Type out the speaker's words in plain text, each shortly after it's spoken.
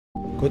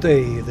Good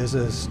day, this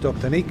is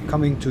Dr. Nick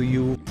coming to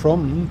you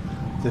from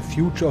the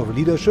Future of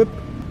Leadership,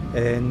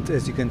 and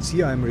as you can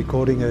see I'm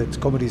recording at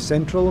Comedy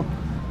Central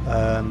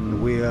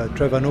where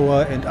Trevor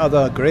Noah and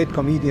other great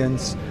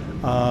comedians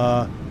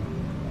are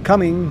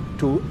coming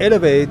to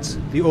elevate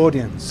the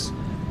audience.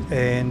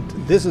 And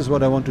this is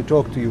what I want to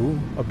talk to you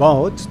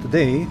about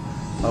today.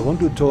 I want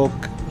to talk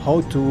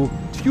how to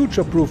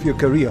future-proof your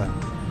career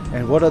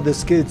and what are the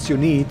skills you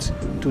need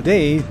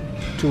today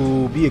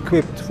to be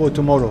equipped for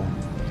tomorrow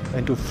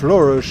and to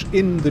flourish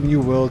in the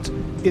new world,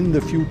 in the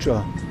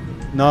future.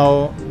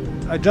 Now,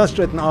 I just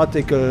read an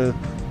article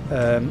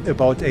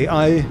about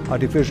AI,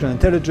 artificial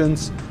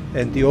intelligence,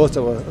 and the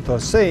author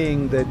was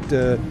saying that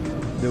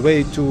the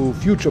way to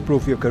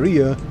future-proof your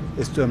career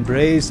is to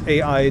embrace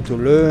AI, to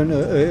learn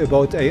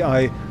about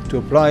AI, to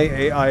apply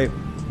AI.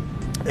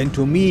 And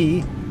to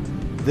me,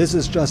 this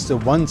is just the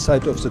one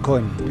side of the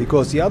coin,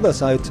 because the other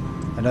side,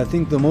 and I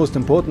think the most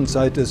important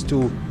side, is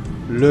to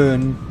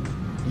learn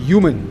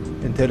human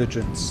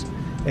intelligence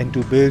and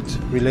to build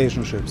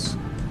relationships.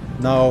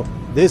 Now,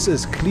 this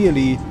is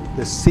clearly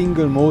the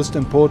single most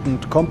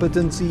important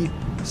competency,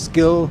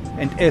 skill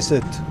and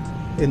asset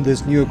in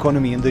this new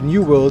economy, in the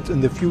new world,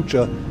 in the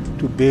future,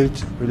 to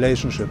build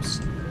relationships.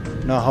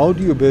 Now, how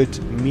do you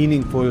build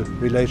meaningful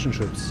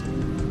relationships?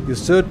 You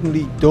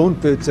certainly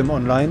don't build them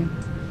online.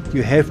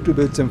 You have to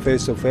build them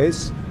face to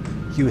face.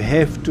 You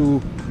have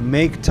to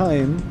make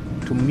time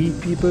to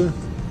meet people,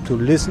 to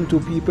listen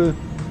to people,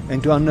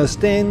 and to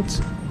understand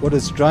what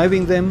is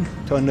driving them,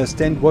 to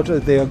understand what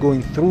they are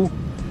going through.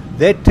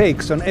 That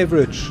takes, on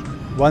average,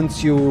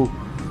 once you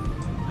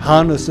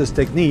harness this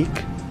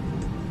technique,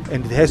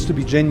 and it has to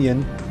be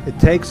genuine, it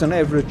takes on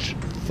average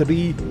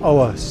 3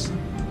 hours.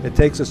 It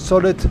takes a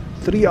solid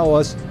 3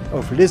 hours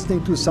of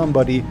listening to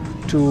somebody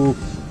to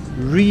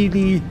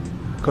really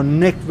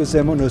connect with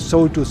them on a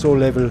soul-to-soul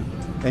level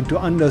and to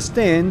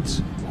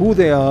understand who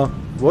they are,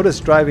 what is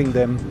driving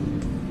them,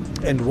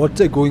 and what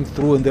they're going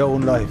through in their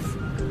own life.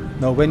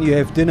 Now, when you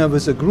have dinner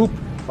with a group,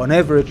 on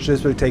average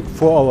this will take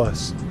 4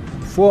 hours.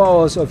 4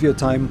 hours of your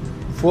time,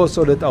 4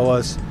 solid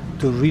hours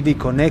to really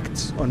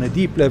connect on a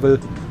deep level,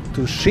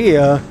 to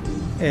share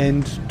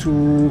and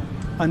to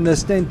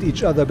understand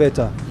each other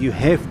better. You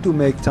have to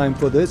make time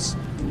for this.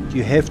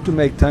 You have to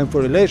make time for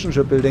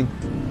relationship building,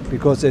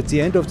 because at the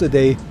end of the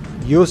day,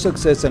 your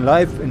success in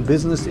life, in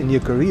business, in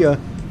your career,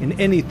 in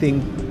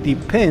anything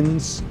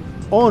depends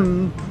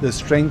on the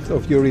strength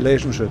of your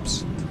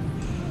relationships.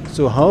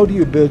 So how do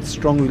you build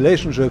strong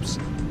relationships?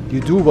 You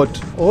do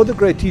what all the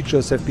great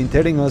teachers have been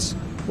telling us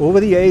over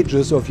the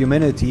ages of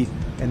humanity,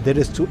 and that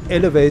is to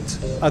elevate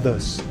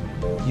others.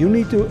 You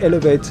need to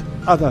elevate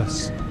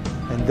others.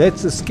 And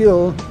that's a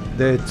skill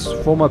that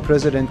former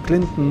President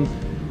Clinton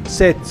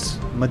said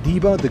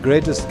Madiba, the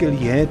greatest skill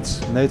he had,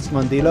 Nelson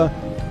Mandela,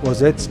 was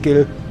that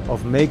skill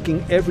of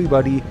making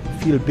everybody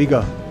feel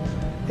bigger.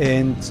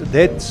 And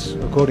that,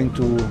 according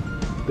to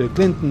Bill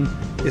Clinton,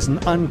 is an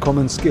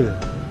uncommon skill.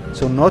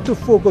 So not to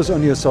focus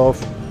on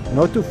yourself,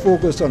 not to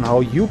focus on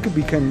how you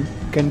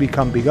can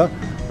become bigger,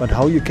 but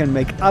how you can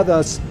make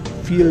others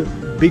feel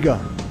bigger.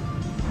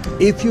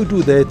 If you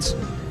do that,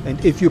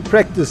 and if you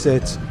practice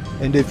it,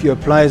 and if you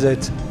apply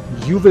that,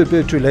 you will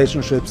build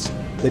relationships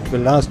that will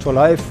last for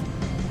life.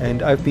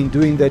 And I've been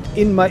doing that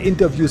in my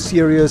interview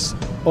series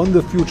on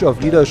the future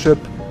of leadership,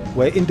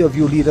 where I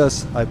interview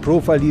leaders, I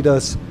profile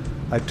leaders,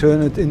 I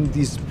turn it in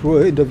these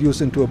interviews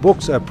into a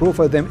book. So I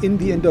profile them in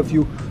the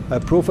interview, I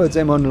profile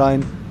them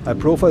online, I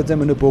profile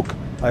them in a book,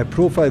 I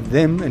profile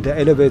them and I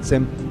elevate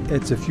them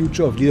at the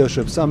Future of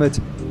Leadership Summit.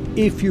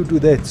 If you do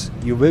that,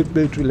 you will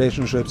build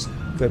relationships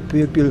where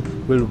people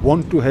will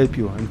want to help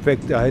you. In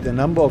fact, I had a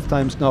number of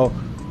times now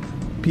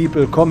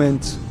people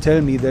comment,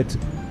 tell me that,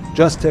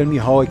 just tell me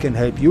how I can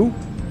help you,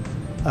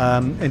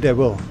 and I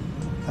will.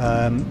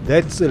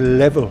 That's the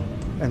level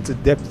and the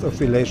depth of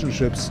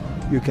relationships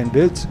you can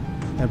build.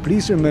 And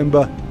please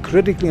remember,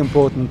 critically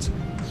important,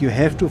 you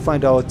have to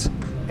find out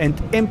and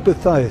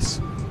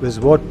empathize with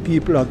what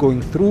people are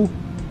going through.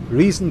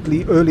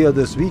 Recently, earlier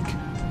this week,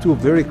 2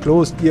 very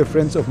close dear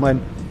friends of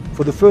mine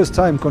for the first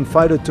time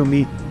confided to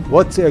me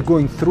what they are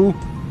going through,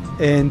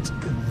 and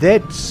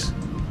that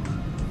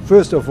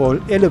first of all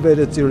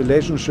elevated the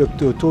relationship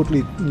to a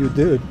totally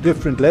new,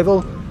 different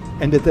level,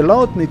 and it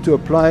allowed me to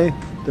apply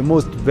the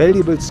most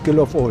valuable skill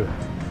of all,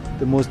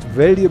 the most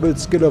valuable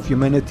skill of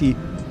humanity,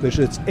 which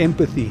is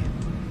empathy.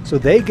 So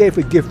they gave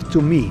a gift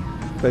to me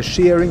by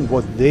sharing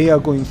what they are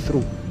going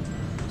through.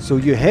 So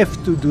you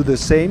have to do the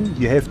same.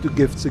 You have to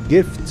give the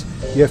gift.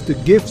 You have to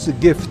give the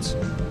gift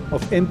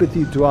of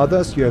empathy to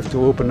others. You have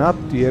to open up.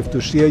 You have to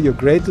share your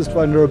greatest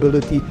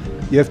vulnerability.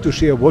 You have to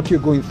share what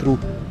you're going through.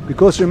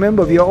 Because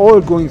remember, we are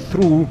all going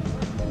through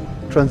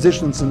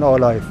transitions in our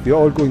life. We are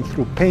all going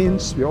through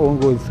pains. We are all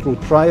going through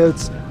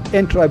trials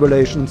and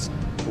tribulations.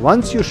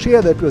 Once you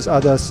share that with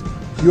others,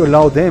 you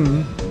allow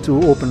them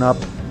to open up,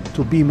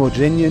 to be more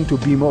genuine, to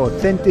be more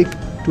authentic,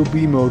 to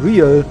be more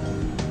real,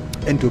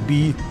 and to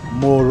be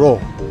more raw.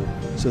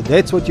 So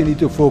that's what you need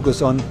to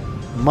focus on,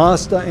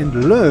 master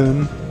and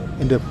learn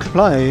and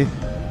apply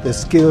the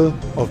skill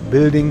of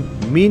building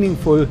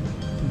meaningful,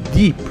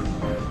 deep,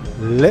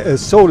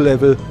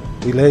 soul-level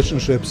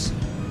relationships,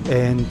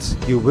 and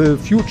you will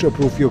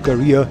future-proof your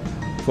career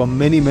for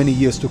many, many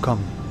years to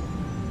come.